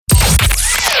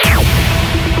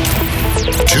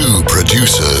Two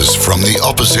producers from the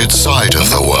opposite side of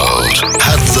the world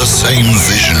had the same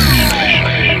vision.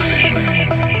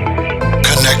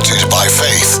 Connected by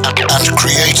faith and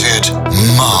created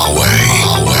Marway.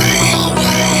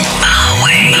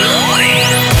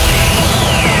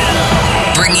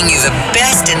 Bringing you the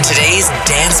best in today's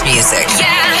dance music.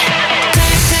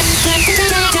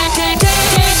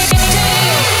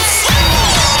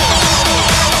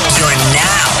 You're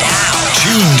now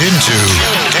tuned into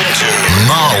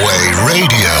Marway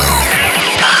Radio.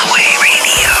 Marway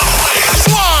Radio.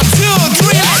 1, 2,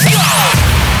 3, let's go!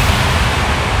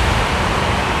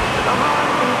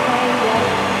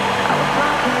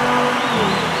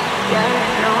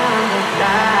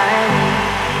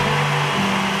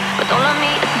 But don't love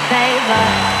me as a favor.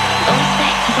 Don't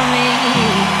stay for me.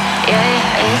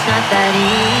 Yeah, it's not that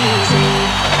easy.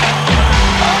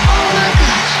 Oh my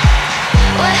gosh,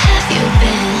 where have you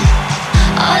been?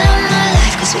 All of my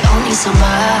life, 'cause we all need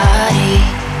somebody.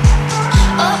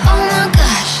 Oh my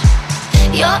gosh,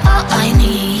 you're all I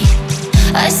need.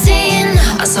 I see it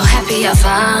now, I'm so happy I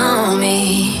found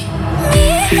me.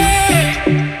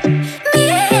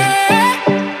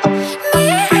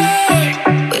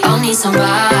 We all need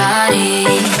somebody.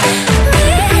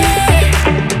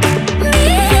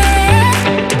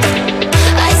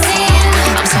 I see it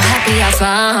now, I'm so happy I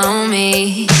found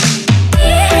me.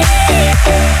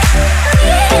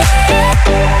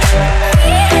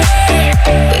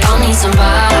 We all need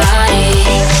somebody.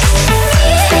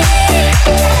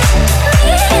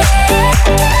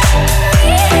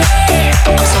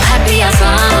 I'm so happy I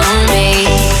found me.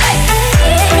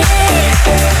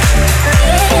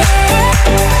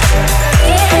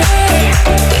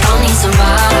 We all need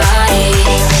somebody.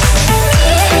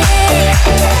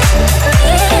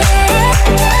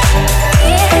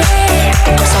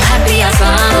 I'm so happy I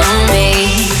found me.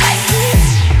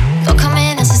 Don't come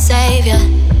in as a savior,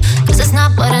 'cause that's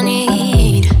not what I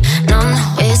need. No,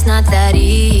 it's not that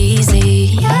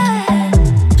easy. I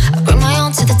bring my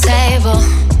own to the table.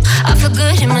 I feel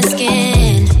good in my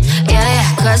skin. Yeah,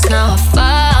 'cause now I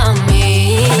found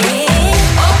me.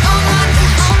 Oh my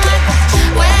gosh,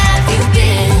 where have you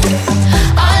been?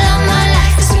 All of my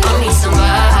life, 'cause we all need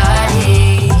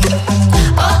somebody.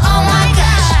 Oh my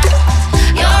gosh,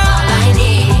 you're all I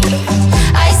need.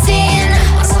 I see it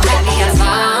now, I'm so happy I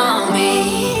found me.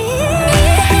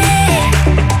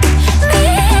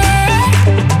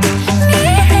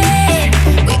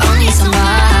 We all need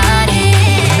somebody.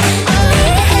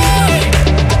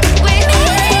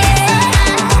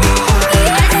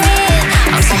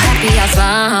 I'm so happy I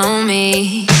found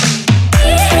me.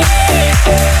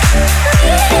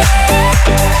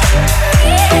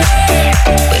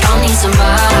 We all need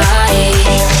somebody.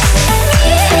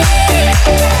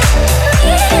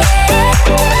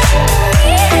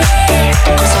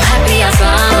 I'm so happy I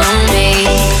found me.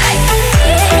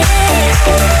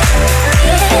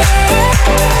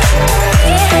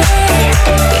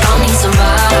 We all need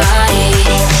somebody.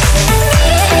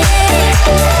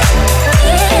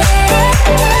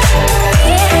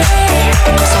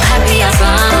 I'm so happy I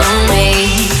found me.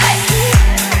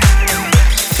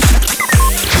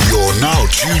 You're now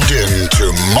tuned in to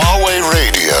Marway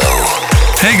Radio.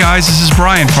 Hey guys, this is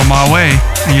Brian from Marway,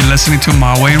 and you're listening to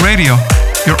Marway Radio,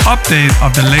 your update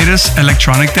of the latest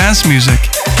electronic dance music.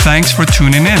 Thanks for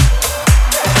tuning in.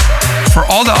 For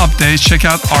all the updates, check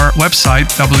out our website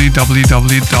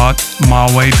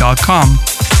www.marway.com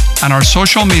and our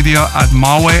social media at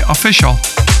Marway Official.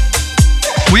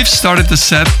 We've started the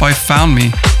set by Found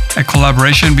Me, a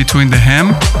collaboration between The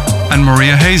Him and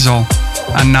Maria Hazel,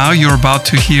 and now you're about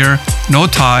to hear No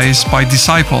Ties by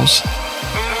Disciples.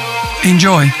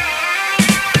 Enjoy.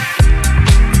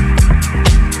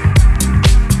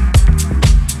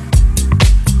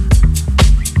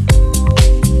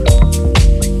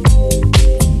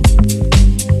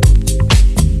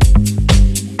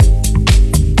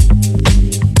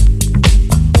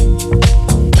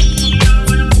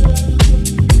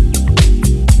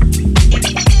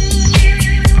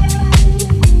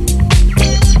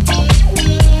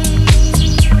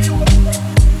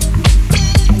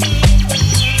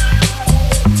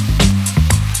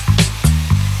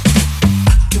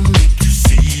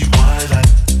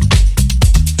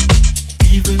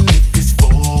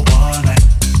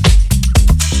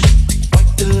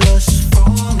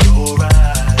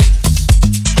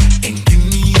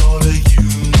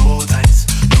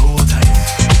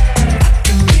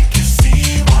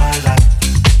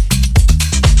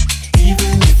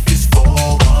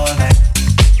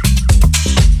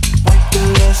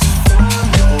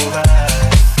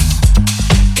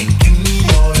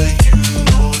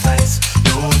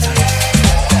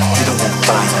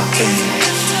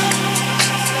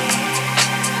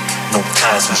 no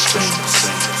ties and strings.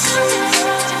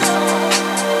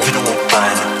 You don't want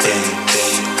buying a baby,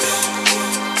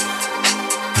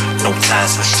 no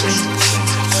ties and strings.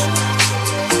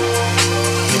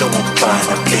 You don't want buying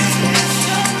a baby,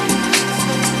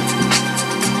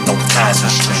 no ties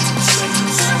and strings.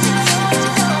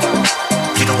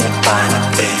 You don't want buying a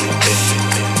baby,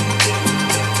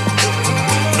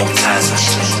 no ties and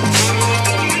strings.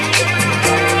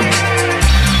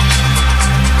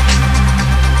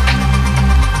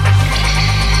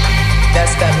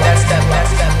 That's that. That's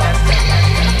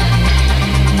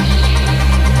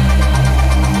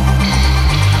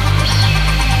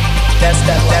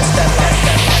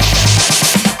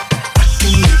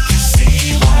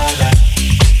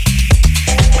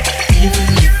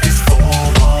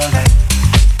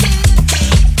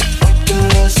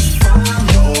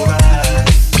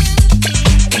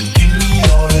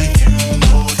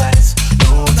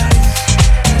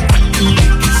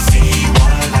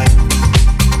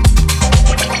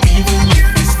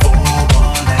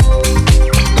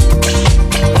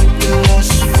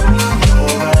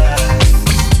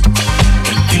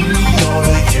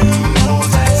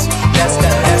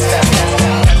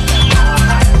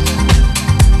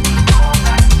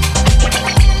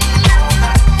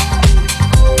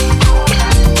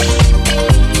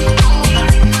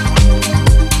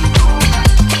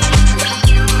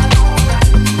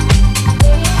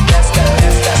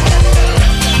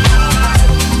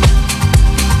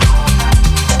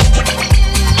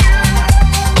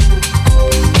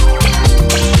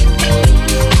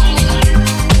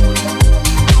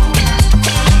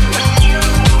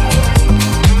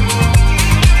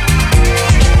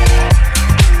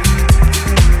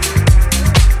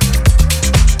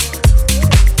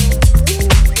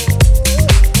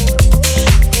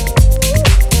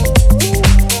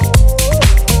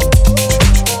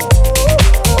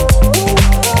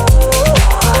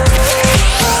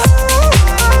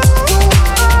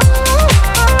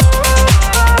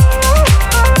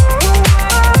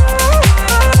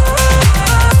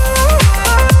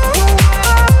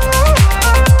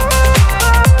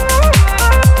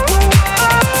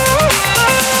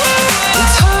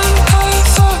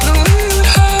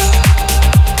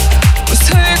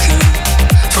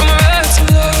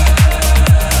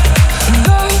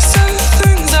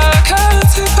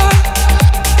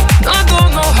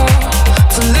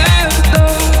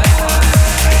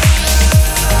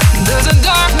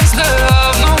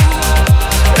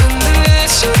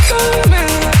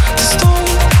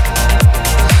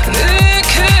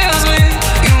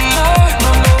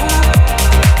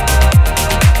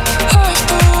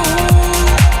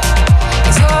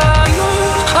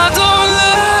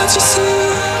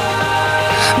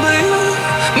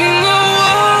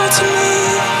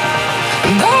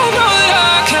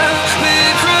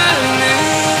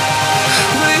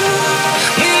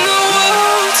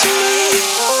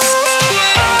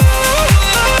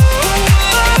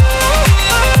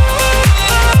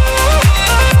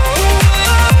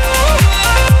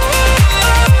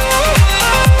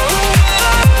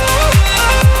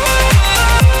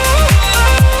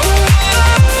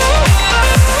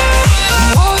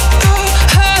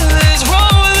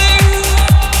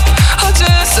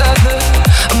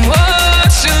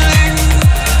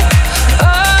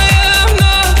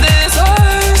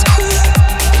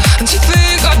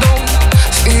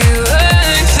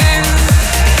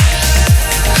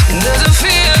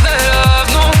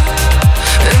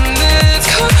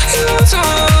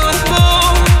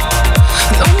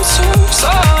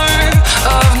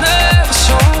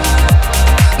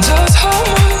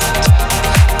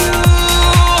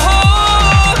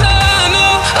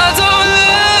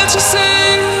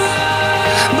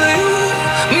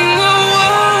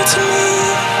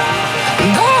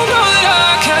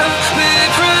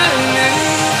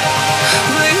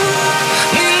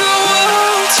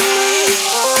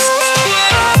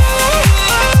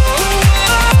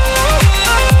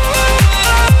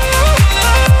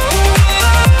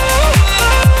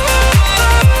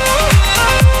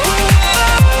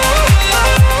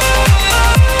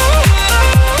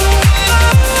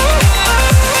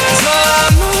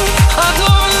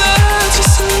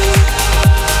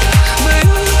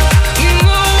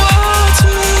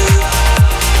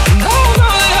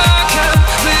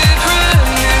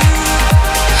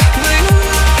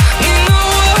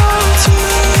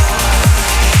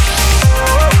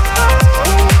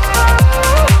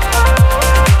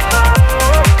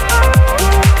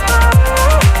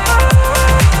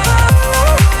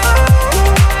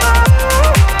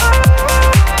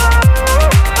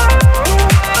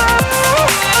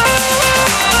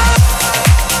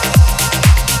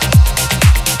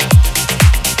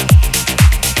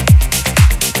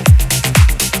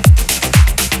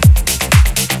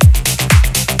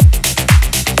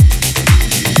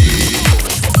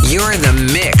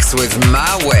dance with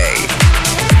My Way.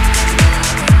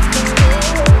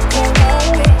 Don't go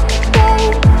away,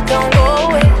 don't go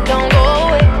away, don't go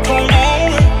away.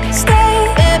 Stay,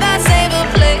 babe, I save a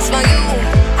place for you.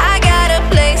 I got a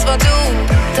place for two.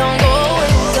 Don't go away,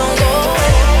 don't go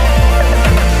away.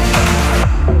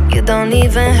 You don't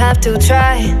even have to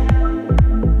try.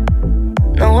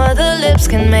 No other lips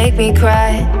can make me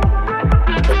cry.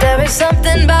 But there is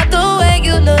something about the way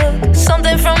you look,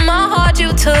 something from my heart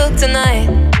you took tonight,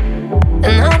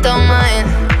 and I don't mind.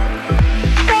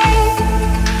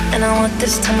 And I want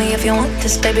this, tell me if you want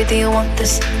this, baby, do you want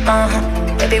this?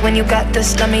 Baby, when you got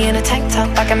this, love me in a tank top,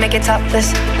 I can make it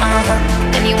topless.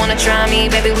 And you wanna try me,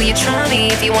 baby, will you try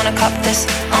me if you wanna cop this?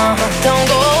 Don't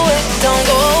go away, don't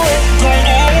go away, don't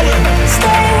go away.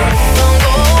 Stay, don't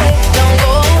go away, don't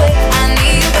go away. I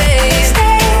need you, babe.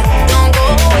 Stay, don't go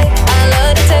away. I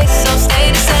love the taste, so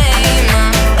stay the same.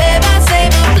 Babe, I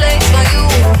save a place for you.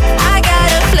 I got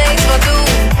a place for two.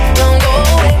 Don't go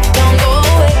away, don't go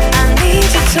away. I need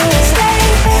you to stay.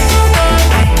 Don't go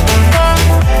away, don't go,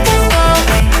 don't go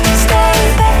away. Stay,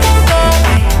 don't go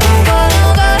away, don't go,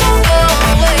 don't go, don't go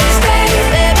away. Stay,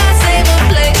 babe, I save a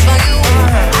place for you.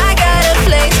 I got a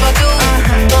place for two.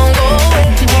 Don't go away,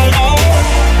 don't go away.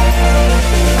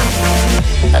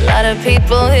 A lot of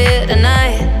people here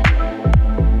tonight,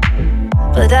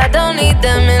 but I don't need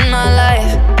them in my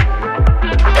life.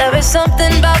 There is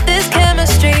something about this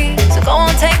chemistry, so go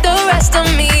on, take the rest of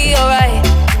me, alright?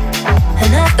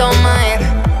 And I don't mind.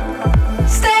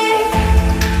 Stay.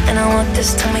 And I want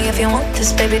this, tell me if you want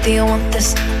this, baby, do you want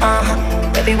this?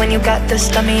 Baby, when you got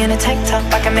this, love me in a tank top,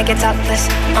 I can make it topless.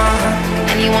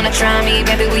 And you wanna try me,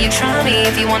 baby, will you try me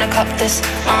if you wanna cop this?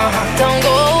 Don't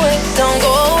go away, don't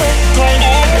go away, don't go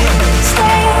away.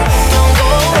 Stay, don't go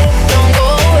away, don't go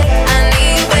away. I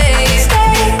need you, babe.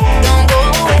 Stay, don't go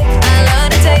away. I love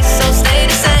the taste, so stay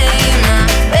the same.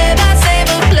 Babe, I save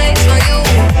a place for you.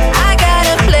 I got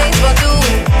a place for two.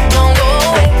 Don't go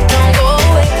away, don't go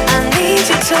away. I need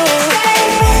you to stay.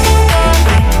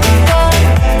 Don't go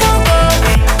away, don't go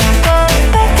away,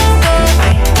 don't go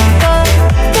away,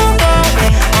 don't go away.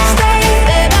 Stay,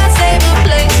 babe, I save a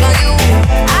place for you.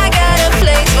 I got a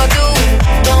place for two.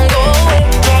 Don't go away,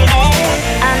 don't go away.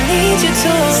 I need you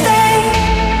to stay.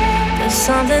 There's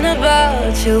something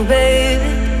about you, baby.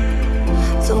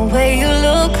 The way you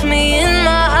look me in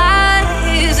my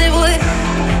eyes, it would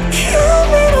kill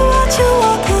me to watch you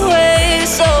walk away.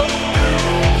 So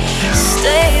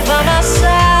stay by my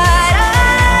side.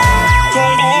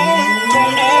 Don't go away,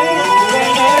 don't go away,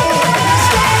 don't go away.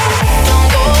 Stay, don't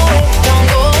go away, don't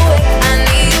go away. I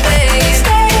need you, babe.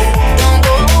 Stay, don't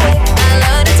go away. I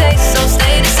love the taste, so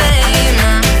stay the same.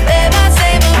 Babe, I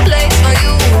save a place for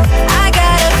you. I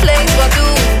got a place for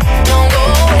two. Don't go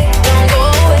away, don't go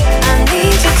away. I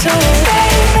need you to stay.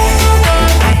 Don't go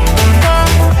away, don't go,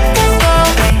 don't go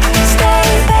away. Stay,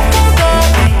 don't go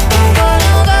away, don't go,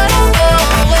 don't go, don't go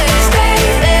away. Stay,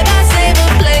 babe, I save a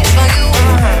place for you.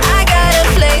 I got a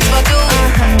place for two.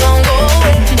 Don't go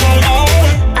away, don't go away.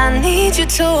 I need you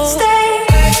to stay.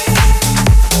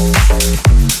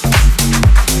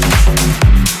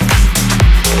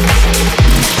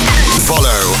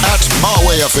 Follow at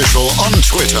Marway Official on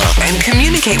Twitter. And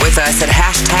communicate with us at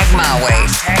 #MyWay.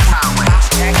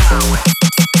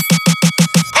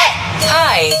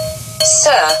 Hi,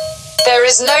 sir. There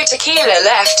is no tequila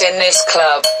left in this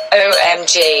club.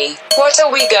 OMG. What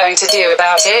are we going to do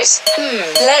about it?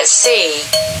 Let's see.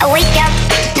 I wake up,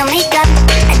 no makeup,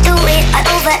 I do it all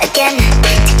over again.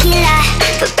 Tequila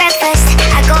for breakfast,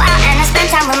 I go out and I spend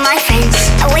time with my friends.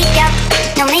 I wake up,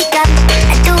 no makeup,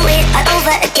 I do it all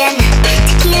over again.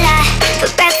 Tequila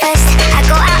for breakfast, I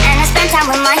go out and I spend time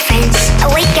with my friends. I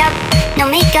wake up, no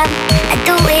makeup, I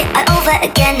do it all over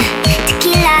again.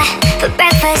 Tequila for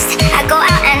breakfast, I go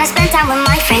out and I spend time with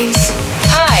my friends.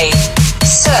 Hi,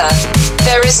 sir.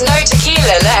 There is no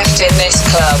tequila left in this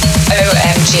club.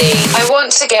 OMG. I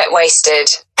want to get wasted.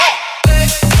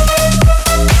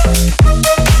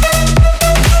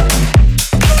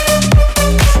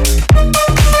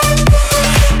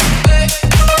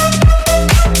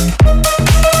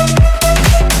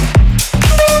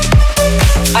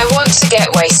 I want to get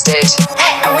wasted.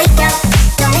 I wake up,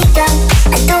 no makeup,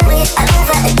 I do it all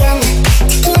over again.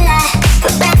 Tequila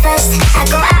for breakfast, I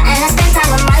go out and I spend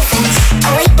time with my friends. I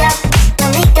wake up, no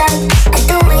makeup, I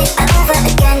do it all over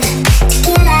again.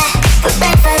 Tequila for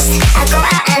breakfast, I go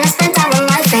out and I spend time with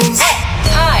my friends.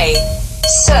 Hi,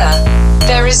 sir.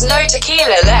 There is no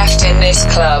tequila left in this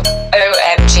club.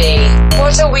 OMG.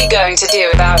 What are we going to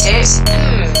do about it?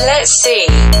 Let's see.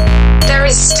 There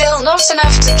is still not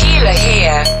enough tequila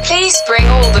here. Please bring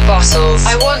all the bottles.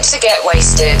 I want to get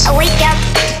wasted. I wake up,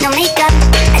 no makeup,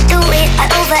 I do it all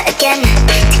over again.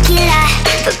 Tequila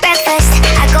for breakfast,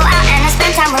 I go out and I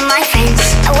spend time with my friends.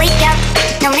 I wake up,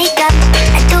 no makeup,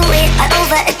 I do it all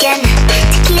over again.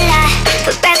 Tequila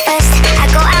for breakfast, I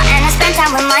go out and I spend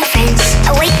time with my friends.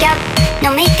 I wake up, no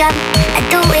makeup, I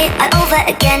do it all over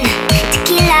again.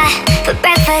 Tequila for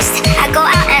breakfast, I go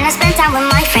out and I spend time with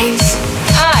my friends.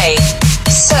 Hi,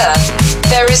 sir.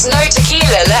 There is no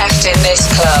tequila left in this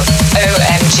club.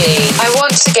 OMG. I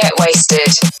want to get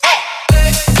wasted.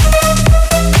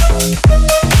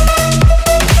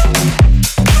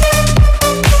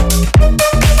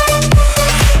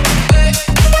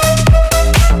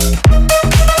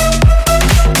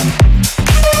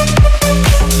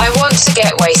 I want to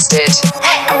get wasted.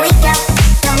 I wake up,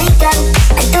 no makeup,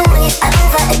 I do it all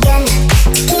over again.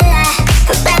 Tequila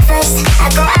for breakfast, I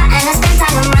go out and I spend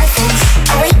time with my friends.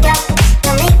 I wake up,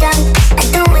 no makeup, I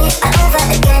do it all over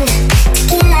again.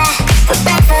 Tequila for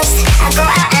breakfast, I go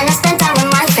out and I spend time with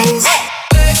my friends.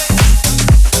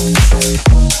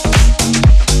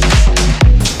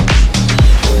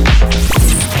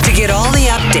 To get all the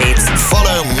updates,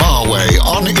 Follow Marway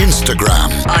on Instagram.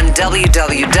 on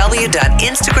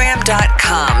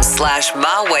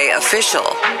www.instagram.com/MaWayOfficial.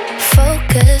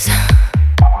 Focus.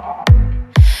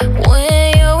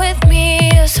 When you're with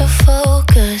me, you're so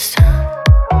focused.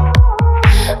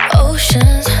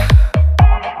 Oceans.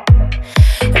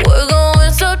 We're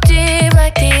going so deep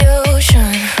like the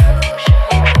ocean.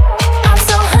 I'm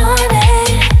so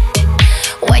haunted.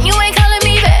 When you ain't calling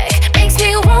me back, makes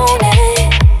me want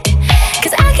it.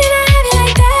 'Cause I cannot have you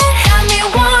like that. Got me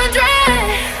wondering.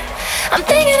 I'm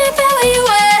thinking about where you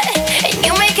at, and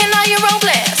you making all your own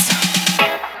plans.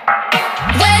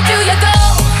 Where do you go?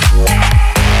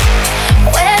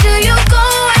 Where do you go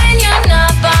when you're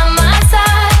not by my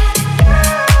side?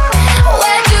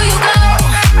 Where do you go?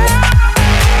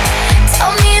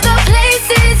 Tell me the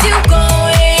places you go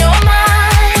in your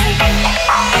mind.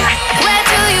 Where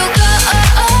do you go?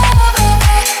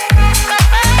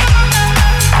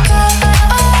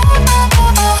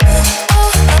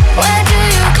 Where do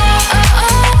you go?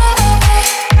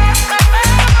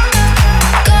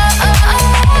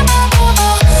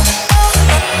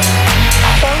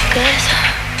 Focus.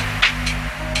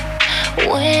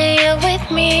 When you're with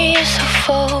me, you're so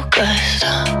focused.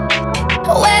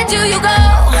 Where do you go?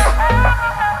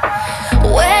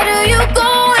 Where do you go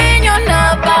when you're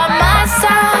not by my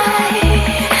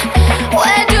side?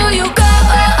 Where do you go?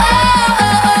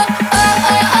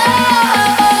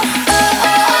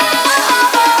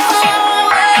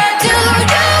 Where do you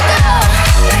go?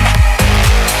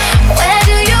 Where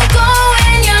do you go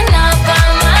when you're not by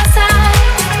my side?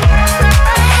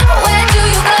 Where do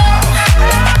you go?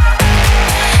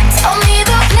 Tell me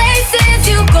the places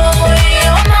you go in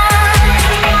your mind.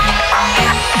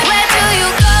 Where do you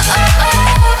go?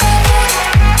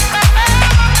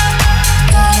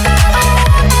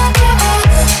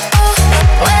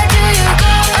 Where do you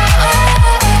go?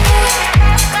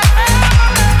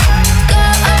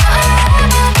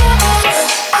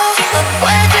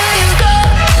 Where do you go? Where do you go?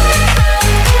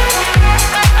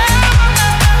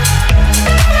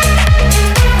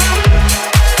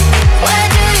 Where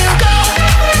do you go?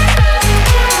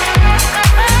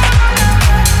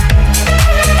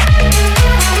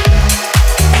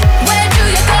 Where do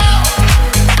you go?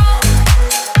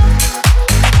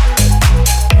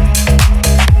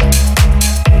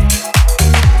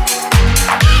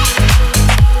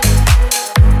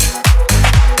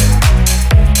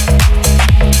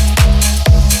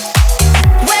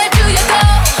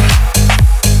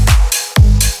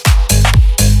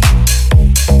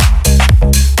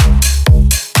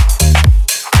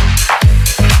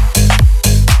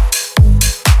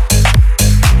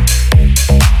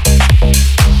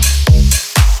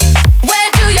 Where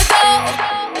do you go?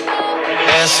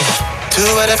 Dancing to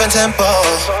a different tempo,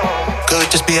 could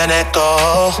just be an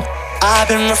echo. I've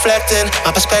been reflecting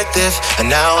my perspective, and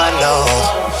now I know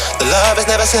the love is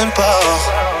never simple,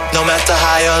 no matter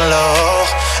high or low.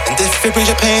 And if it brings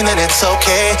you pain, then it's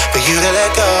okay for you to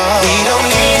let go. We don't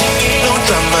need no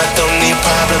drama, don't need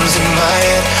problems in my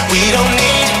head. We don't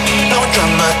need no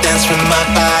drama, dance with my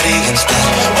body instead.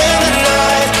 When the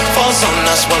night falls on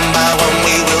us one by one,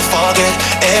 we will forget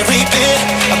every bit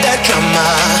of that drama.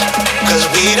 'Cause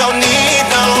we don't need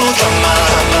no drama.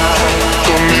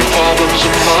 Don't need problems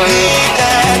in my head. Need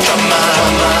that drama.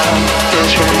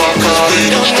 Dance with my body. 'Cause we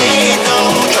don't need no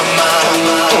drama.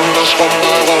 On us one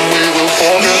by one, we will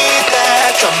forget. Need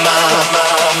that drama.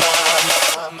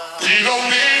 We don't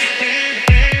need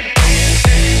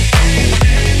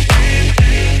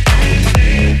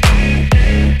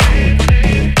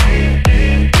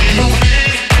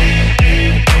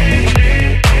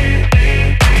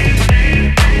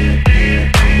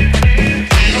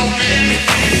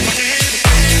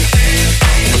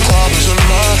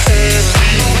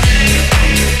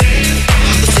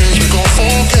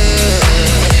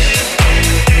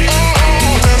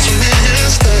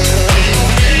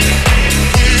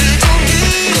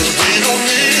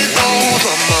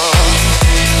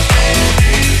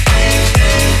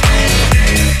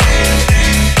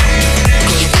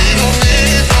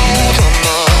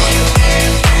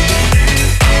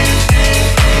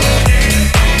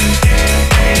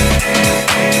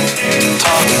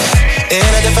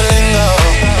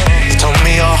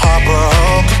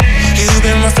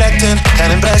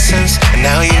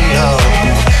now you know.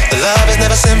 The love is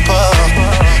never simple,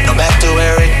 no matter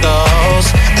where it goes.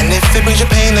 And if it brings you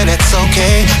pain, then it's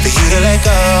okay for you to let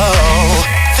go.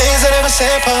 Things are never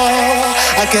simple.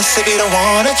 I guess if you don't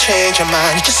wanna change your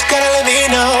mind, you just gotta let me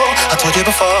know. I told you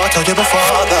before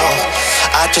though.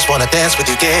 I just wanna dance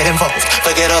with you, get involved.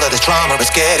 Forget all of this drama,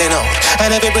 it's getting old.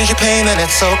 And if it brings you pain, then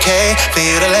it's okay for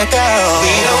you to let go.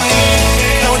 We don't need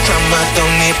no drama,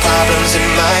 don't need problems in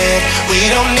my head. We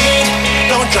don't need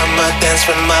no drama, dance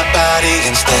with my body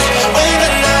instead. When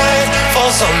the night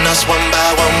falls on us one by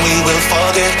one, we will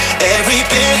forget every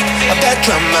bit of that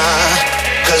drama.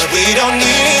 Cause we don't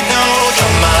need no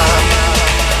drama.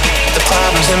 The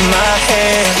problems in my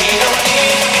head, we don't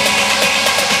need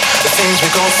the things we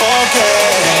gon'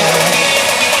 forget.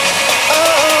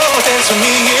 Oh, dance with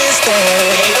me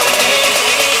instead.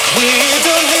 We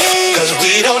don't need, cause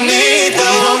we don't need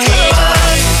no drama.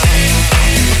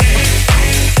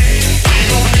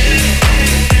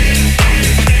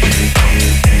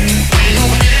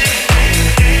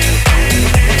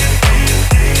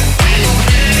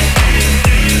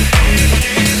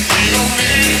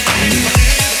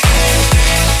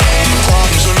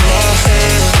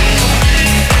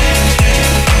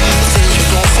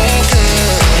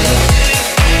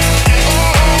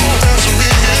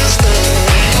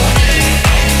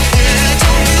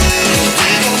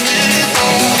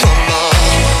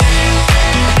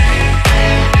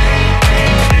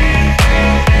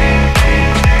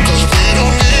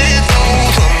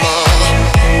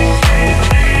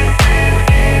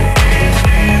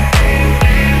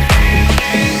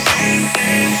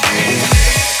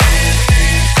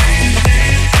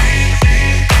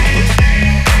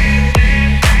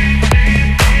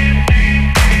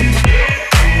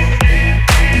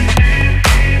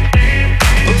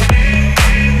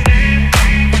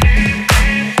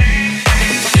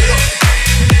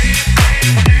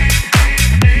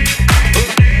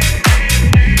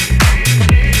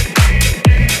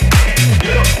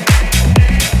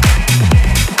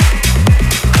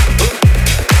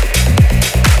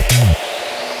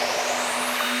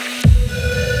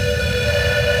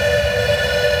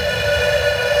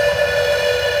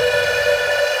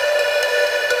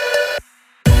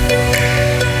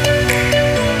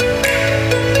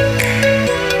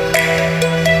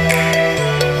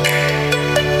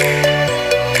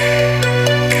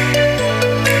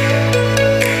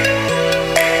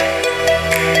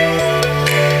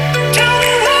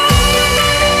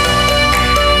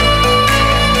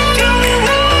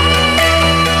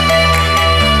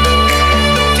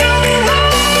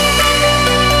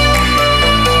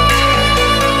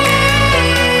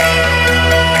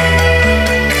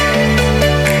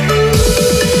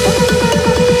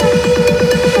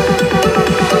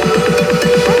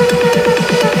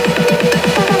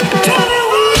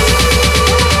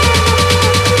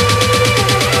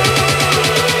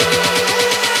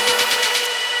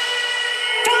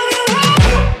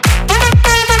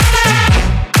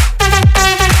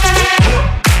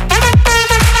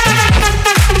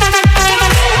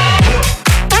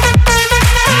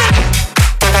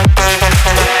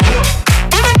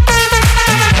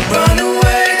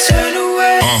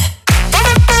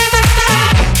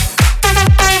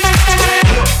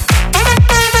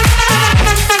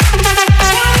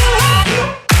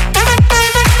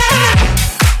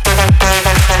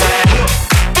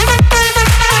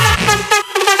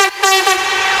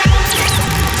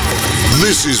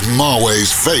 This is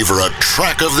Marway's favorite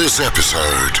track of this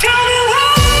episode.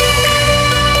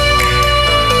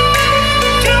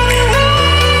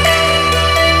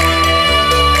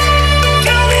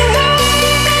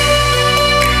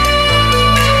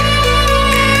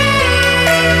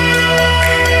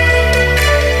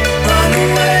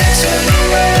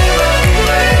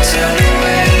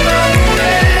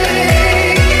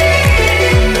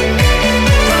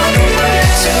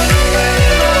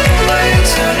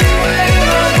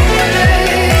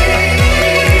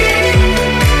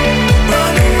 Run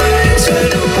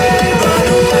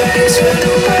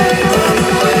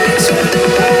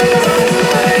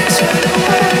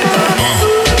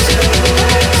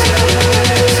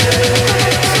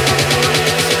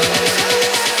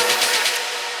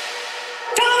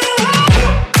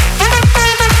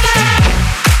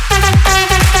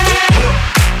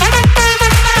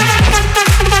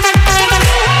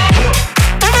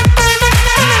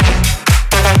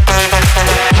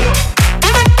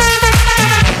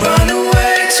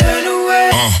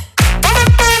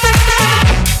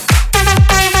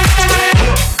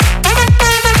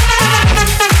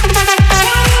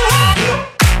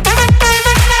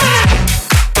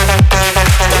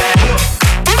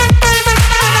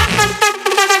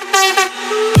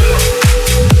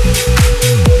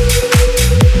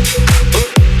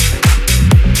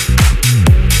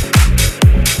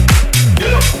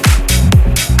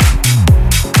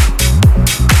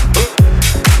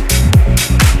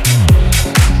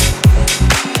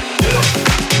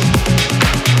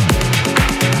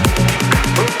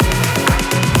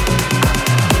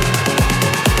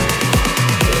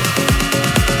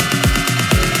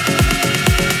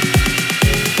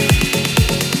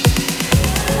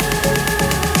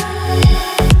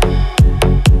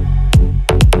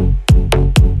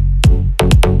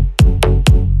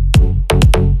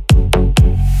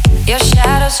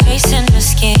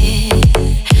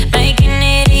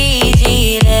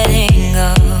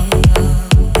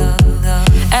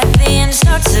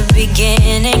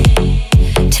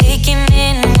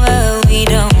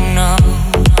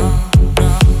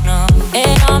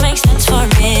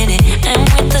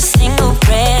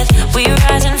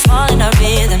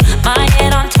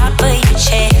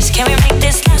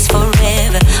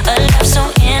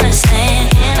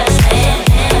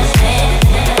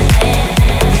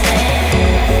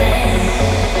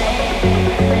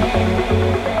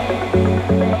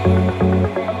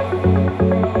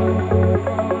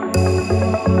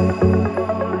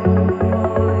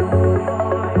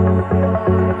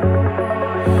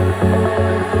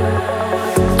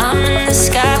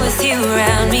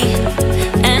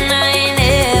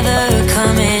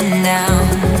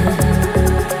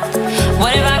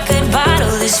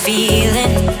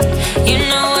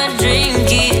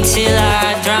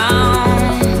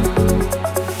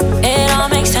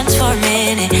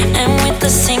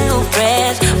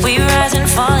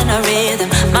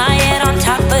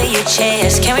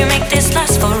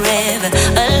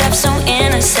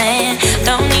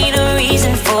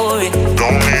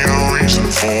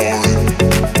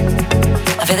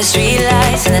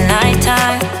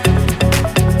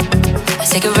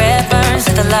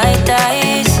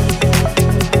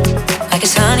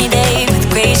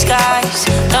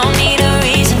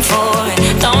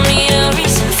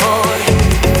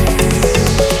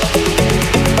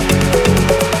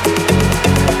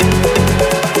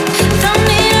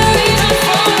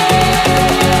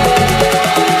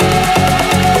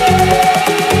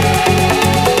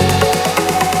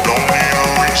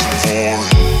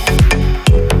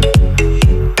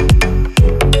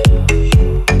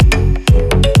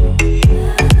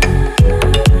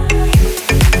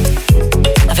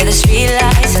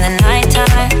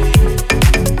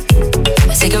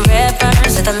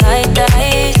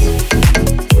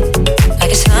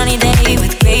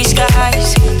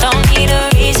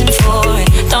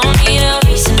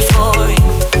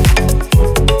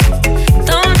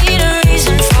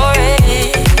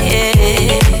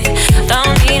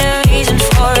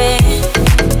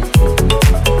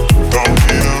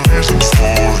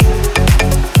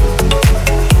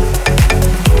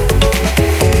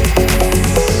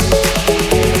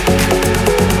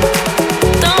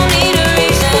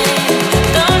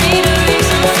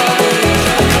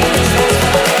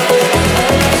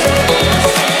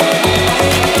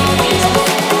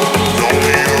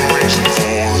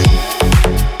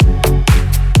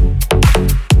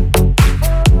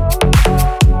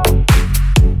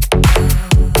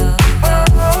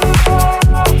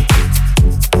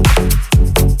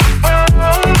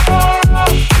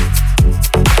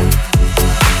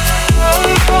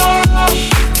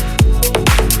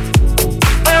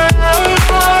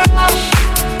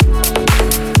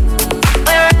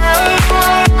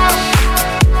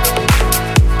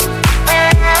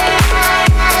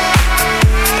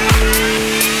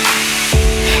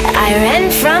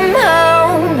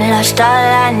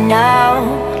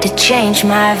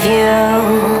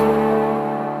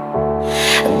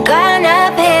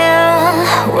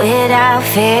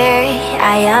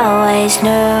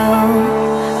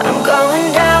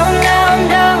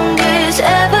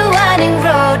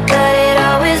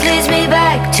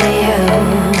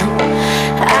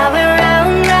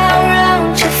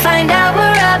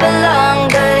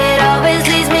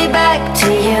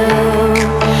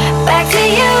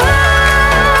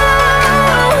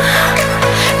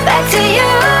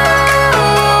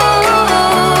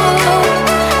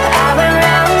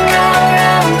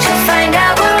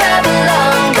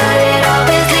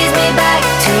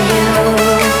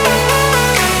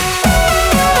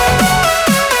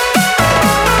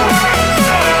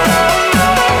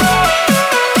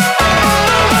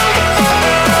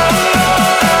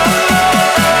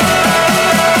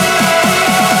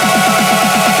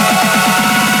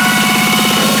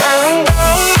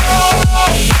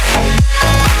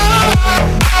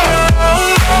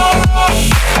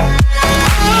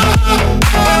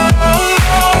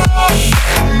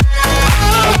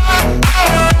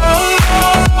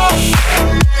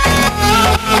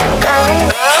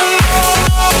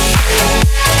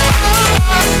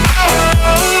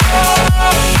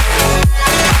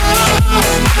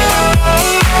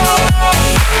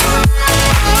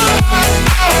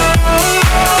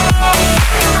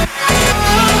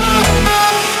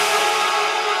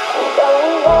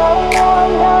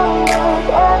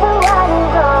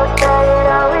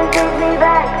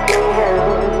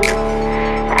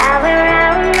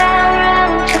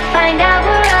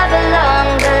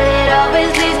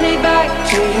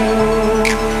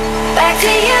Back to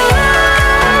you.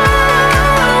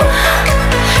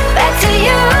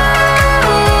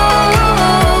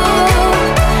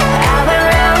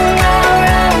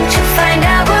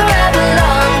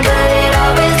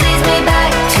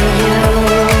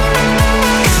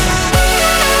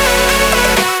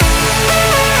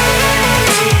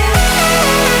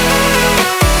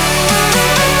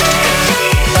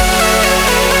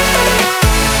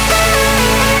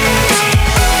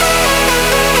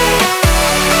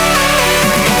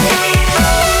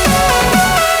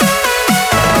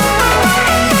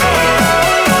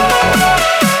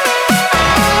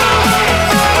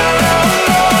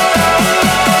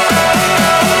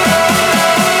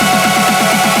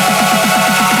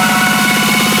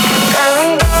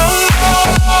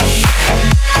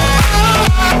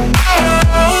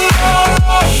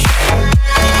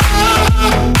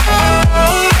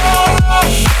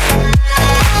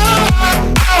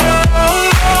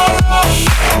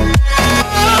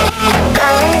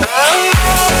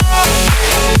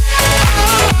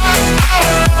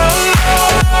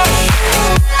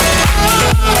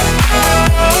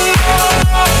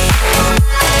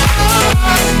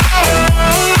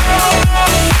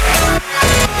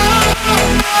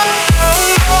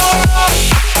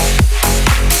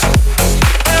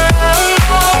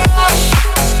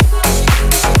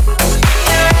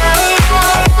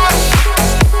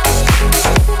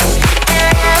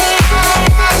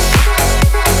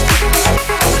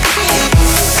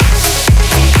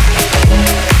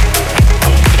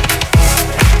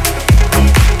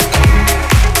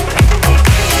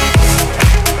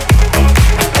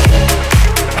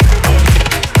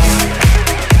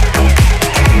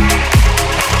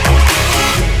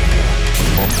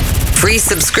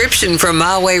 subscription for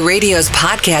Malway Radio's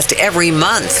podcast every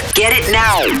month. Get it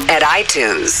now at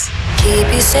iTunes.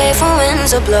 Keep you safe when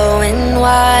winds are blowing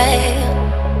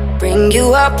wide. Bring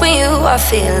you up when you are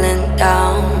feeling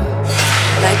down.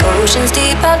 Like oceans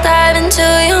deep, I'll dive into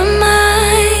your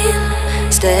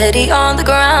mind. Steady on the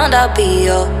ground, I'll be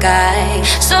your guide.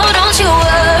 So don't you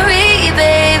worry,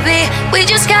 baby. We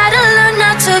just gotta learn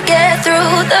not to get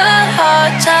through the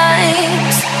hard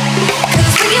times.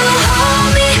 'Cause when you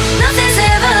hold me, nothing's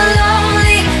ever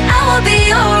lonely. I will be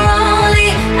your only.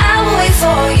 I will wait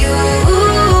for you.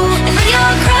 And when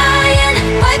you're crying,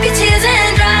 wipe your tears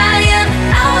and dry 'em.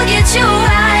 I will get you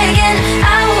high again.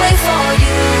 I will wait for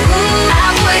you. I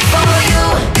will wait for you.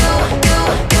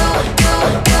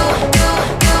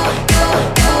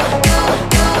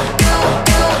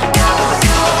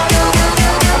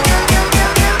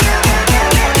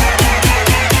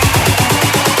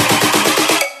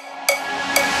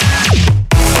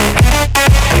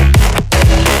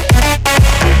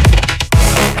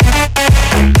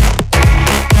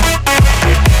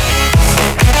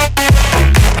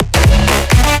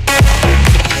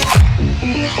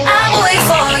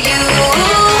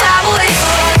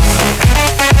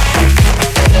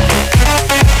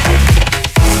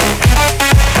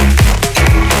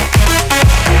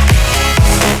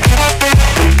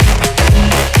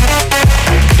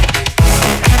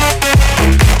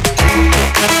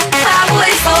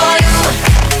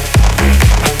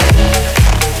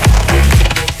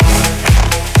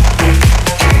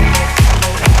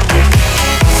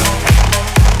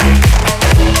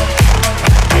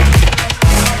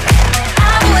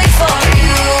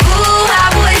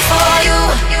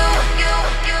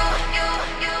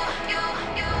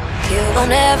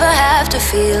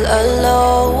 Feel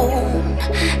alone.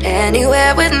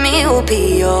 Anywhere with me will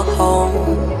be your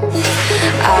home.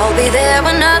 I'll be there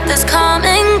when others come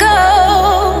and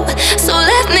go. So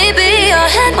let me be your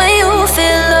hand when you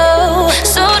feel low.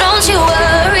 So don't you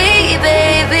worry,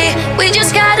 baby. We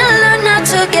just gotta learn not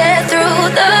to get through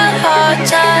the hard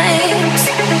times.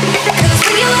 'Cause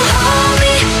when you hold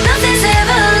me, nothing's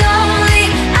ever lonely.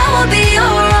 I will be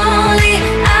your only.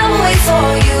 I will wait for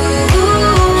you.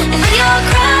 And when you're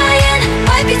crying,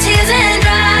 wipe your tears and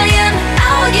dry 'em. I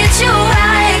will get you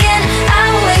high again. I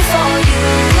will wait for you.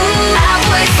 I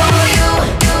will wait for you.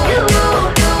 I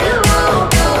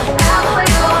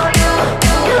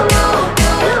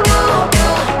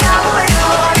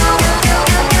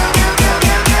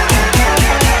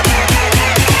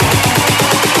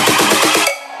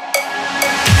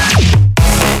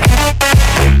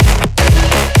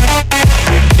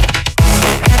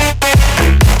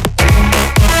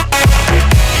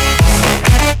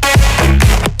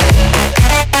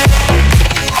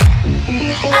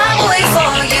will wait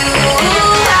for you. I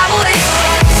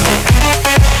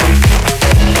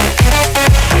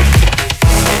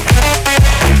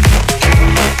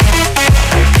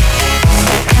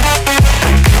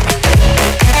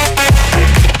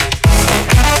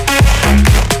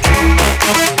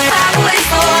will wait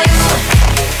for you.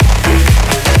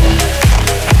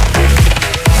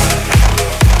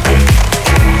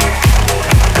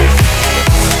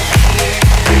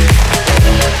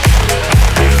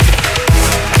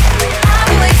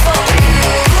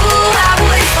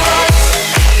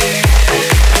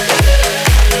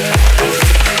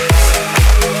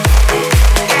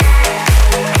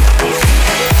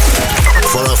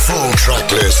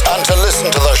 And to listen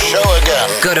to the show again,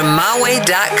 go to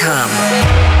Malway.com.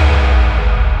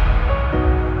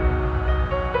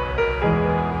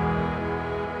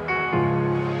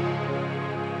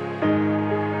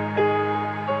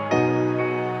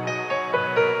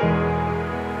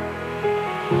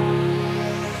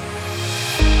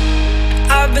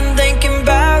 I've been thinking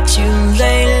about you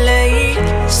lately.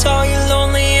 Saw you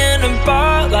lonely in a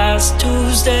bar last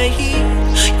Tuesday.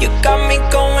 You got me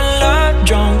going love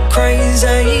drunk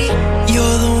crazy.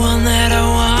 You're the one that I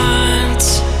want.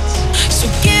 So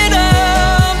get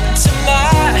up to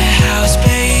my house,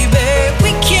 baby.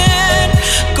 We can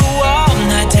go all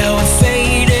night till we're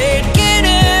faded. Get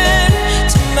in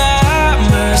to my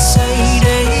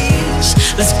Mercedes.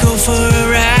 Let's go for a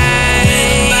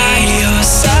ride by your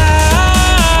side,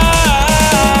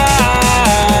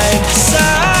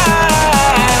 side.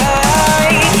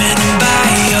 When I'm by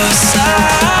your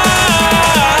side,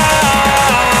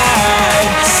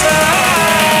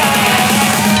 side.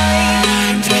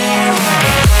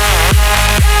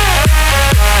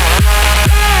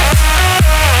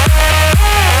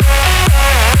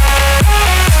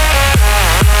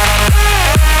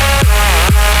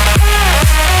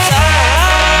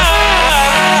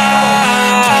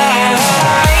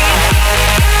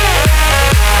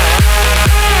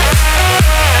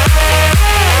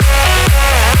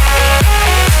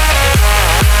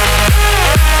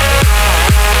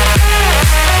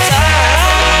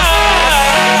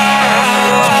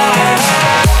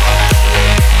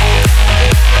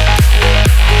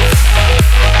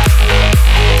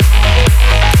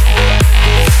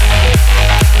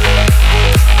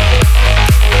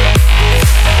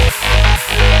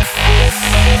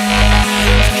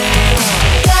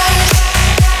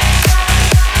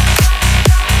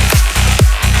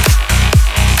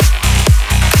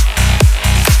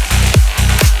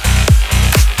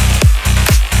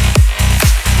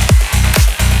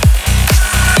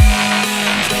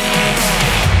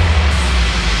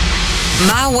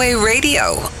 My Way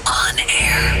Radio on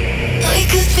air. We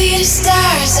could be the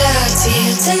stars out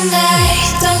here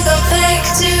tonight. Don't go back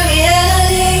to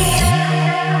reality.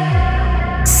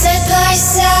 Side by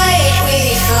side,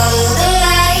 we follow the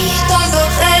light. Don't go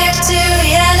back to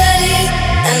reality.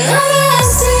 And I'm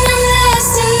lost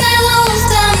and I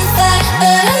lost on fire.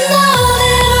 But I know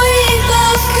that we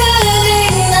both could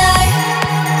ignite.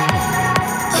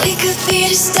 We could be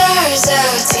the stars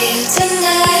out here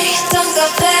tonight. Don't go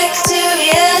back to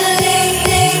reality.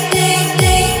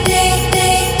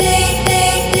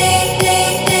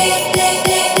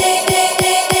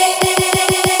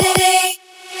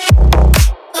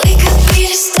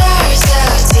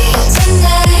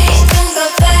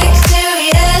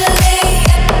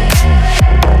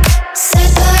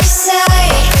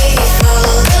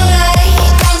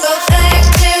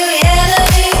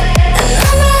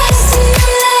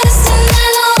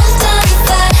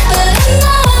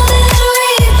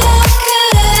 We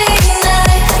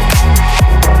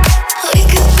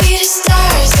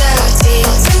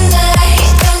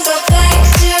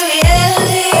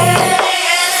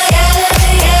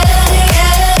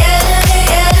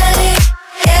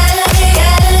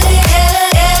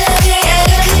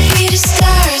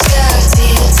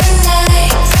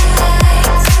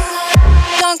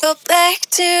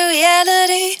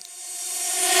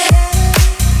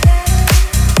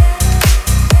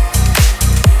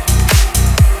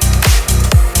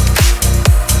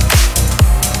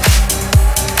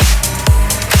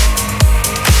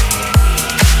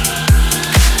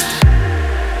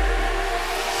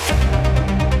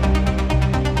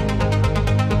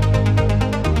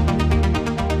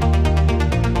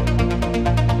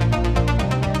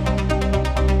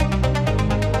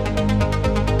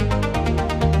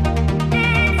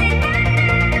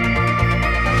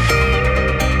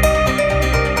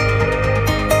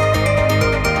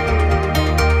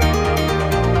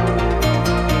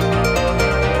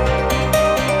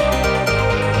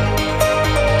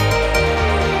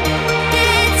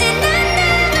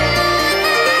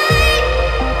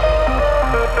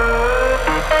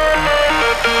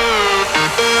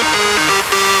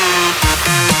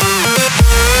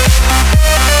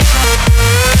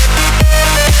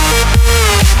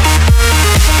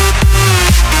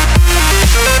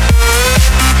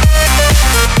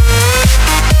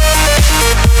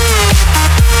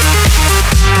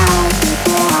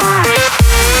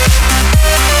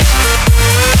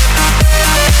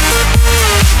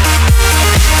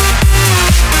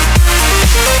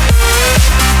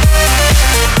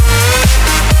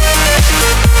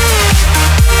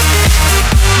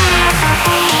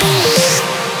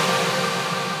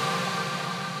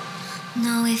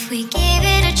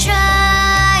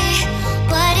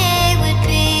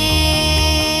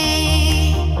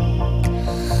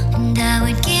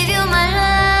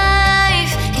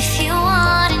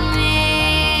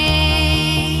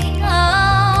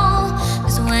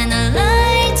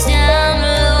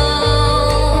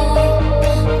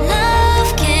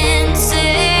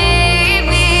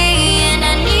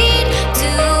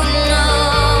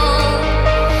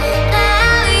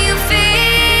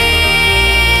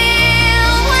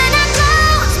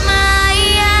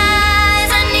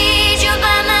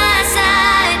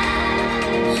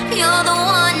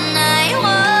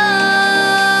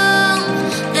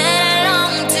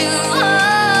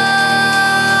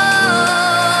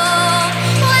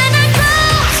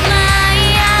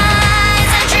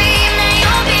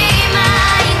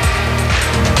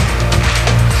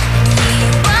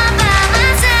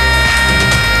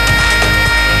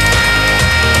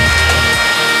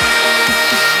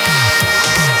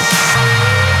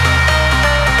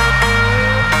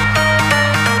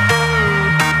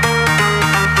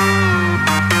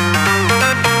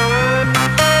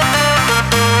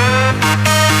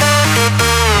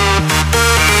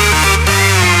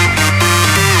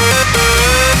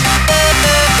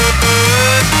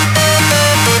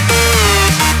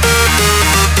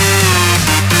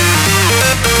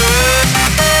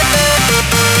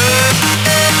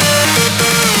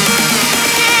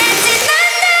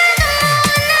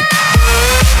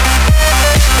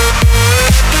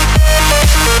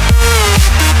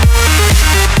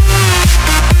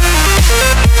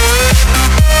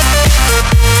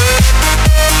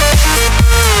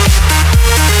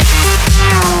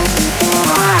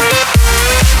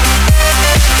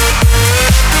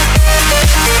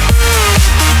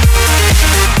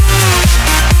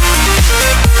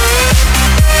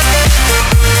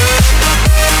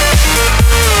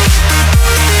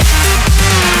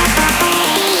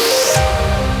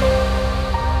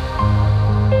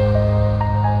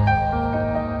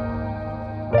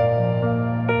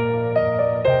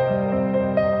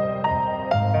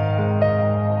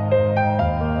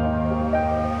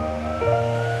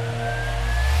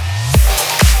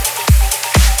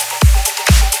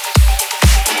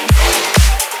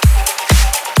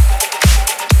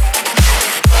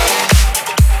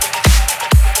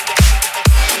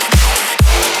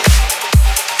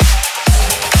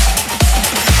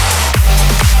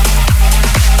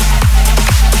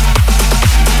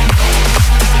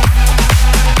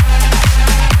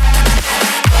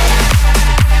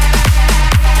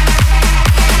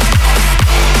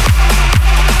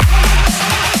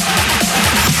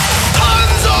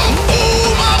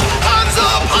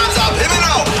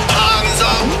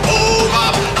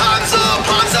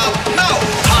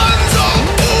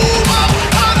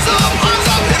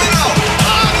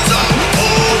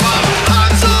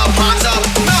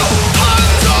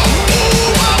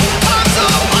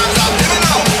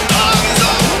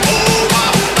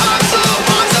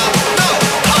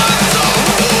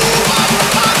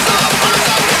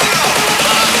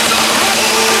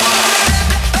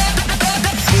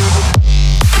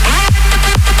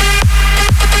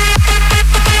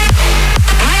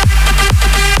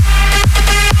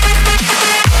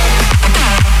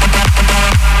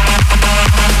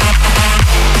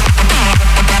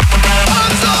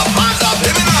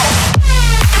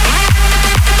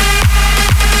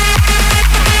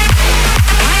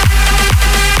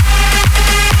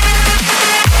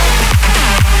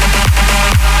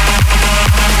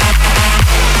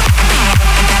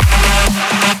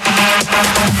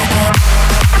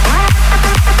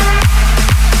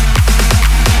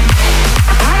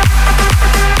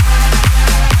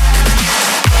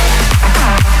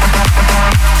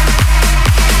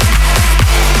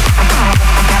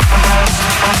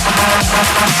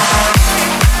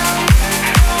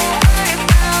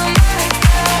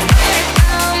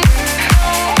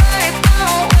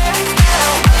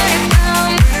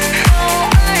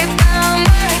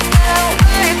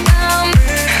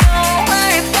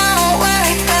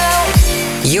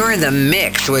the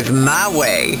mix with My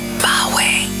Way. My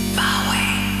Way. My Way.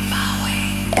 My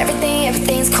Way.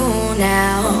 Everything's cool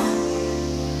now.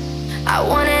 I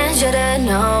wanted you to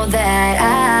know that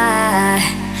I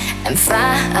am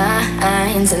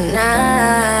fine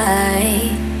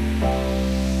tonight.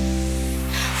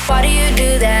 Why do you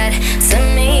do that to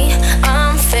me?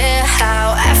 Unfair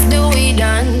how after we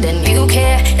done, then you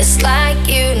care. It's like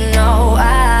you know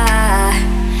I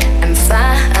am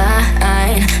fine.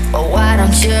 But why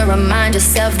don't you remind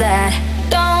yourself that?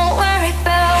 Don't worry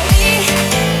about me.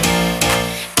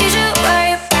 You should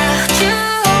worry about you.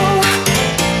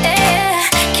 Yeah,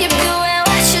 keep doing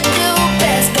what you do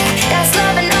best, babe. That's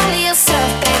loving only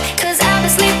yourself, babe. 'Cause I've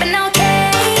been sleeping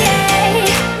okay.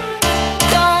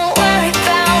 Don't worry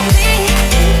about me.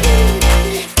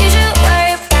 You should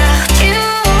worry about you.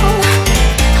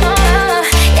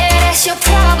 Yeah, that's your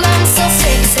problem, so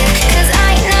fix it. 'Cause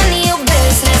I ain't none of your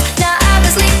business. Now I've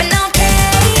been sleeping okay.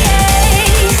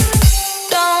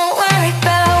 Don't worry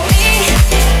about me.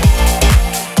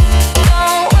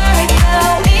 Don't worry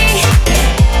about me.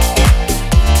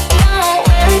 Don't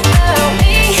worry about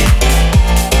me.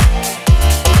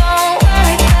 Don't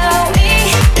worry about me.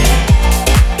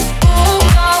 Ooh,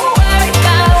 don't worry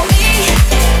about me.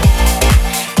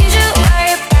 You should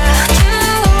worry about you.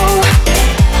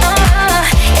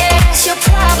 Yeah, that's your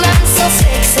problem, so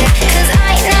fix it. 'Cause I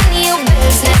ain't none of your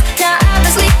business. Now I've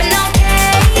been sleeping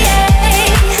okay.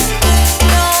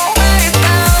 Don't worry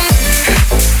about me.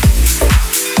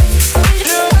 You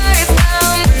should worry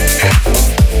about me.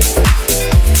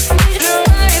 You should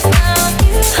worry about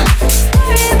you.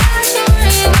 Worry about you,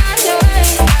 worry about you,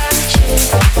 worry about you.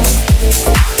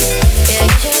 Yeah,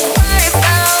 you should worry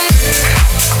about me.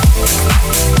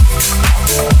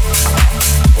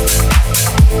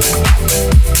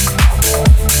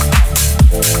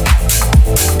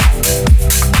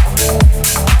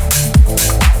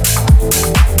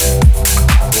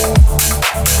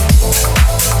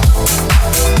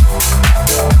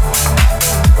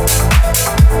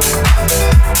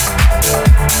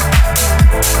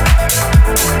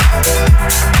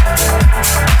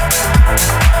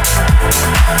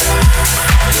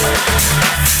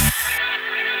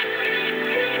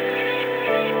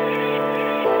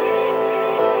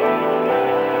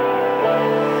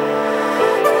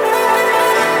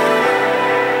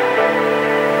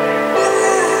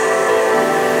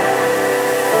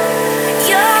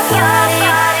 Your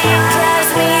body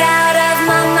drives me out of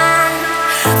my mind.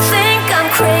 Think I'm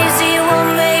crazy, well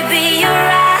maybe you're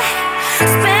right.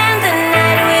 Spend the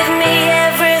night with me,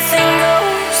 everything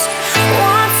goes.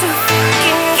 Want to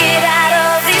fucking get out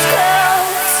of these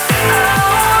clothes.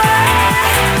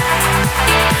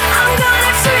 I'm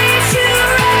gonna treat you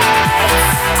right.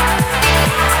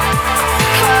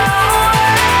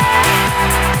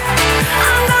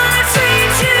 I'm gonna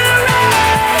treat you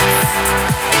right.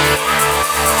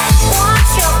 Want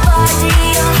your body,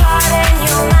 your heart and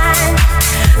your mind.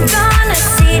 Gonna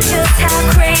see just how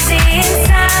crazy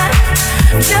inside.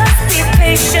 Just be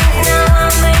patient, now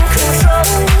I'm in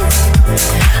control.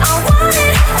 I want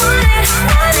it, want it,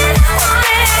 want it, want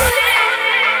it.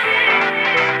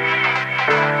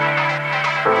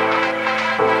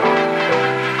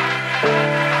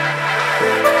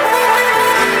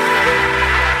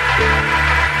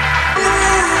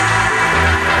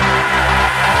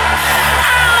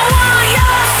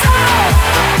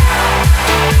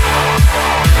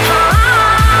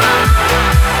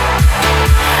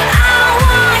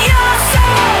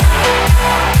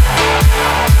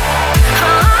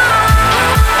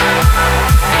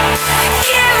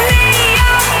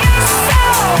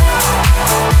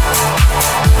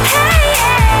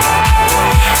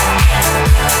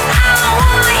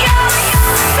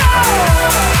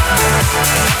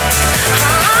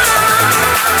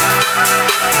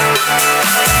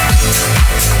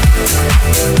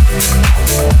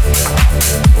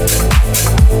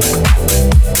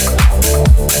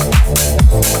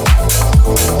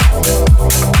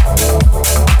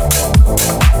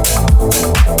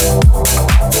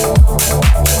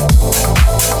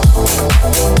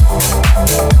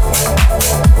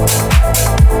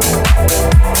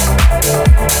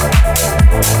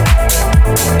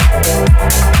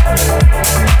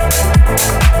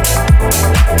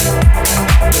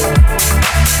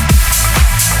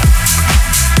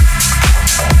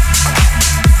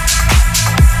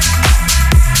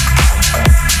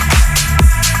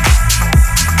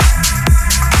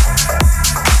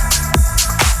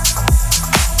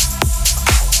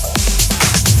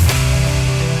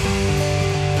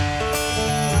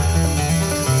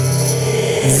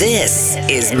 This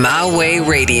is My Way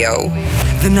Radio.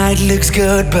 The night looks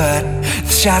good, but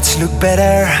the shots look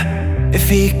better. If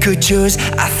he could choose,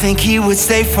 I think he would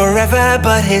stay forever.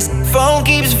 But his phone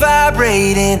keeps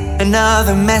vibrating,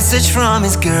 another message from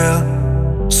his girl.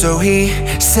 So he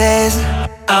says,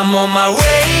 I'm on my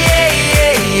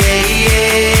way,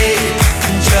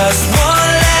 just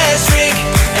one last drink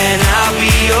and I'll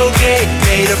be okay.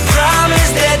 Made a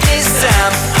promise that this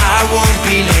time I won't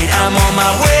be late. I'm on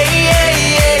my way,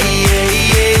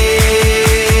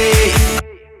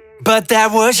 but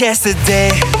that was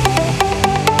yesterday.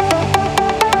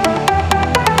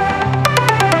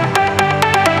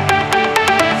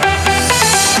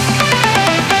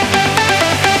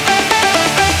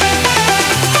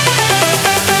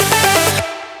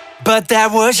 But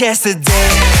that was yesterday.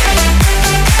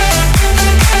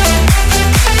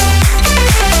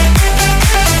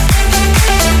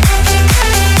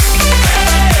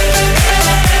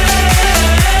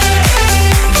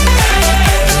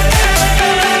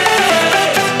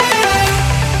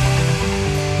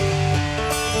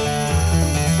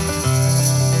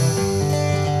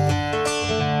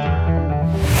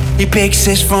 He picks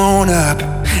his phone up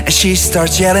and she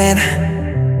starts yelling,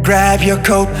 grab your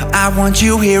coat, I want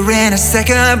you here in a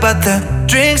second. But the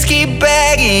drinks keep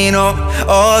bagging,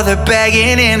 oh, they're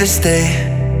begging him to stay.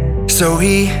 So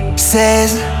he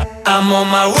says, I'm on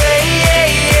my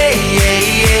way,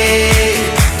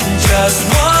 just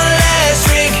one last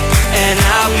drink and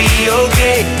I'll be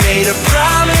okay. Made a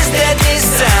promise that this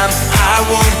time I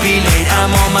won't be late.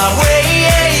 I'm on my way,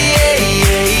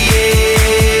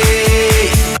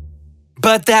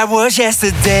 but that was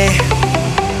yesterday.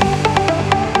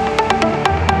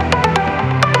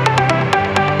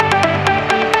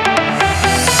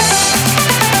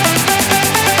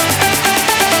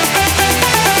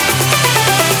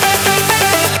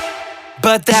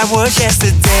 But that was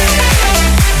yesterday.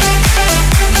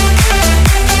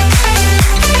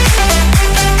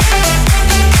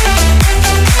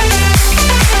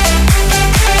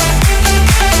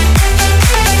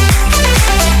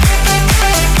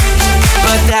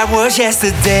 But that was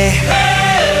yesterday.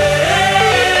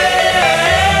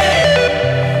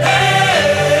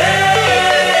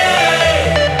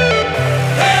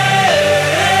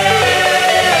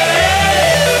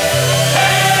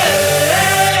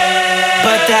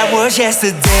 That was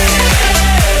yesterday.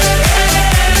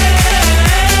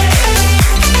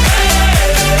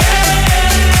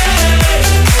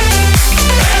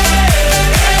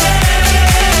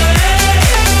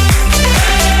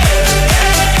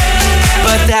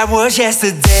 But that was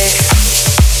yesterday.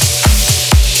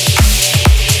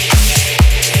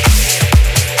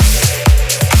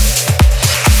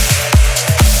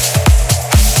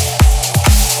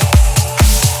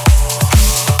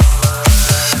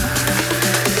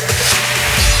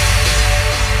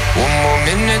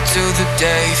 Till the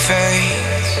day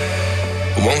fades,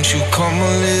 won't you come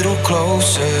a little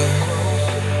closer?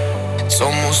 It's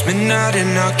almost midnight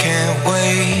and I can't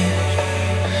wait.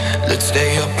 Let's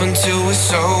stay up until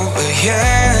it's over,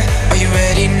 yeah. Are you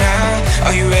ready now?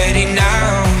 Are you ready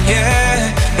now?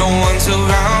 Yeah. No one's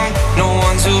around, no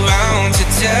one's around to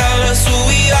tell us who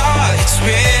we are. It's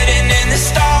written in the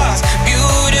stars,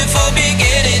 beautiful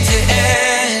beginning to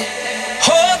end.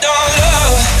 Hold on,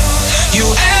 love, you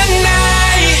and I.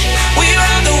 We're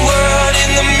around the world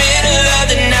in the middle of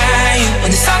the night.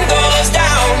 When the sun goes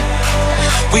down,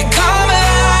 we come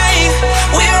alive.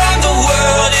 We're around the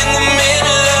world in the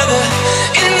middle of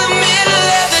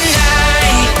the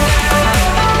night.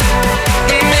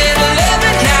 The middle of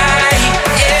the night.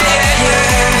 Yeah,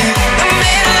 yeah. The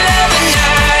middle of the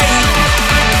night.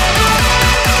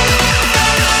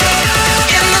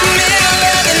 In the middle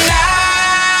of the night.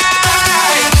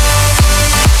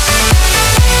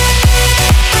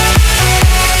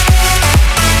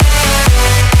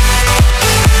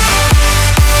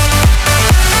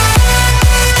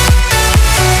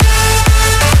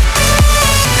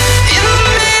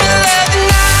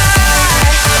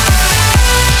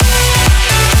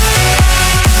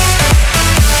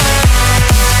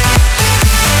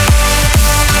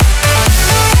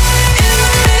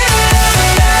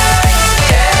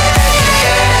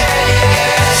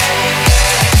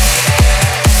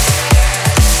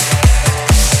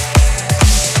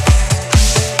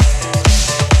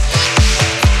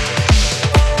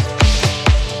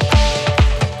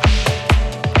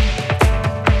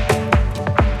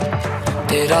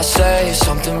 Did I say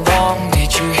something wrong?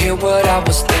 Did you hear what I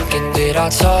was thinking? Did I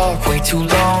talk way too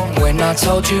long when I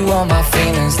told you all my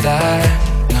feelings that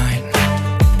night?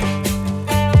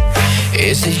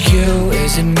 Is it you?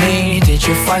 Is it me? Did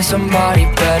you find somebody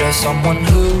better? Someone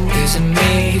who isn't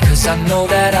me? 'Cause I know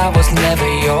that I was never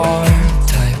your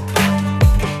type,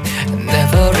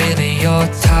 never really your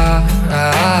type.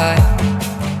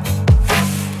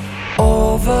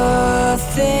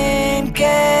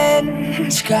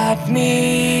 Overthinking's got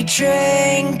me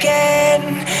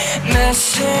drinking,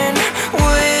 messing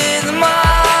with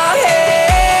my head.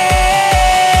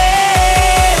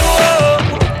 Whoa.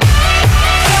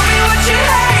 Tell me what you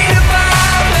hate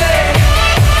about me.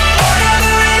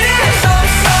 Whatever it is, I'm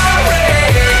sorry.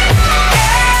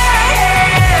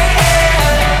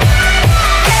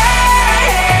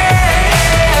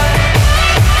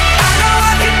 I know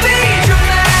I can be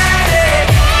dramatic,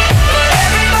 but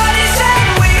everybody said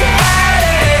we had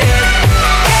it.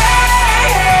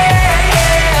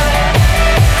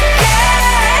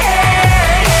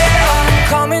 I'm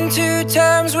coming to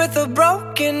terms with a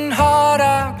broken heart.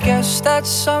 I guess that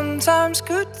sometimes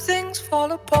good things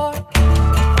fall apart.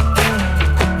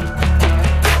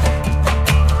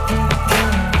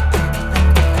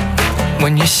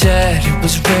 When you said it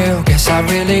was real, guess I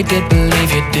really did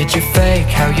believe you. Did you fake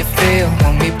how you feel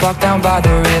when we walked down by the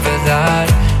river that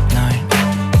night?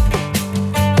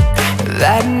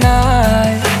 That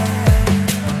night.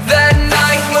 That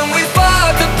night when we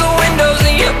fogged up the windows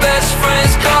in your best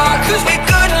friend's car, 'cause we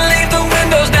couldn't leave the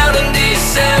windows down in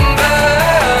December.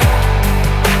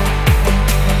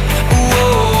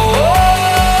 Whoa.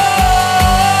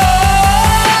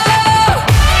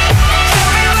 Tell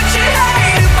me what you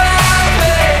hate about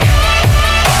me.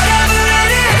 Whatever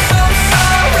it is, I'm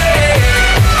sorry.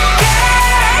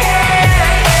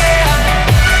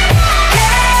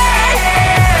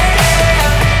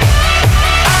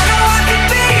 I know I can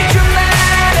be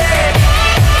dramatic,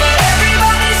 but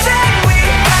everybody said we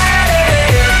had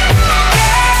it.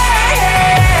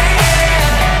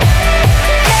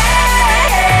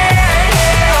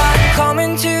 I'm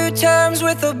coming to terms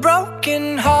with a broken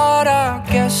heart. I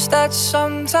guess that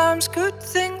sometimes good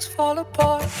things fall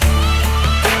apart.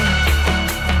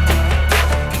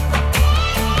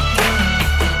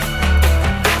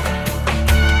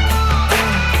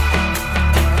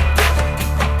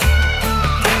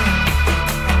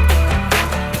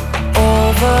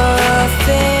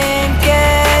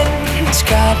 Overthinking's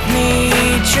got me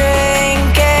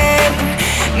drinking,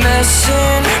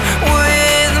 messing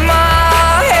with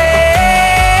my head.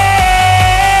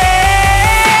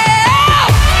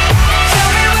 Tell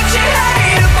me what you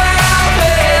hate about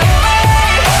me.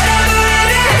 Whatever it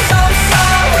is, I'm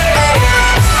sorry.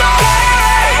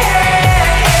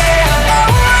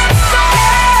 I'm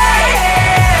sorry.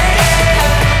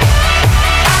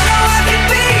 I know I can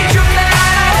be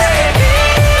dramatic,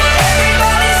 but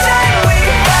everybody said we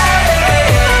had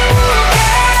it.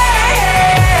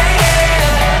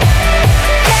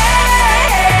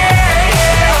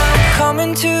 I'm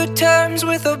coming to terms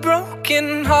with a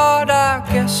broken heart. I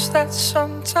guess that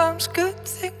sometimes good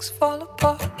things fall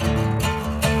apart.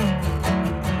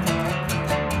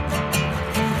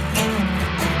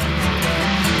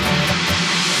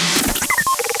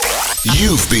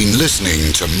 You've been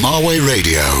listening to Marway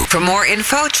Radio. For more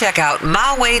info, check out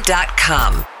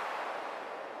maway.com.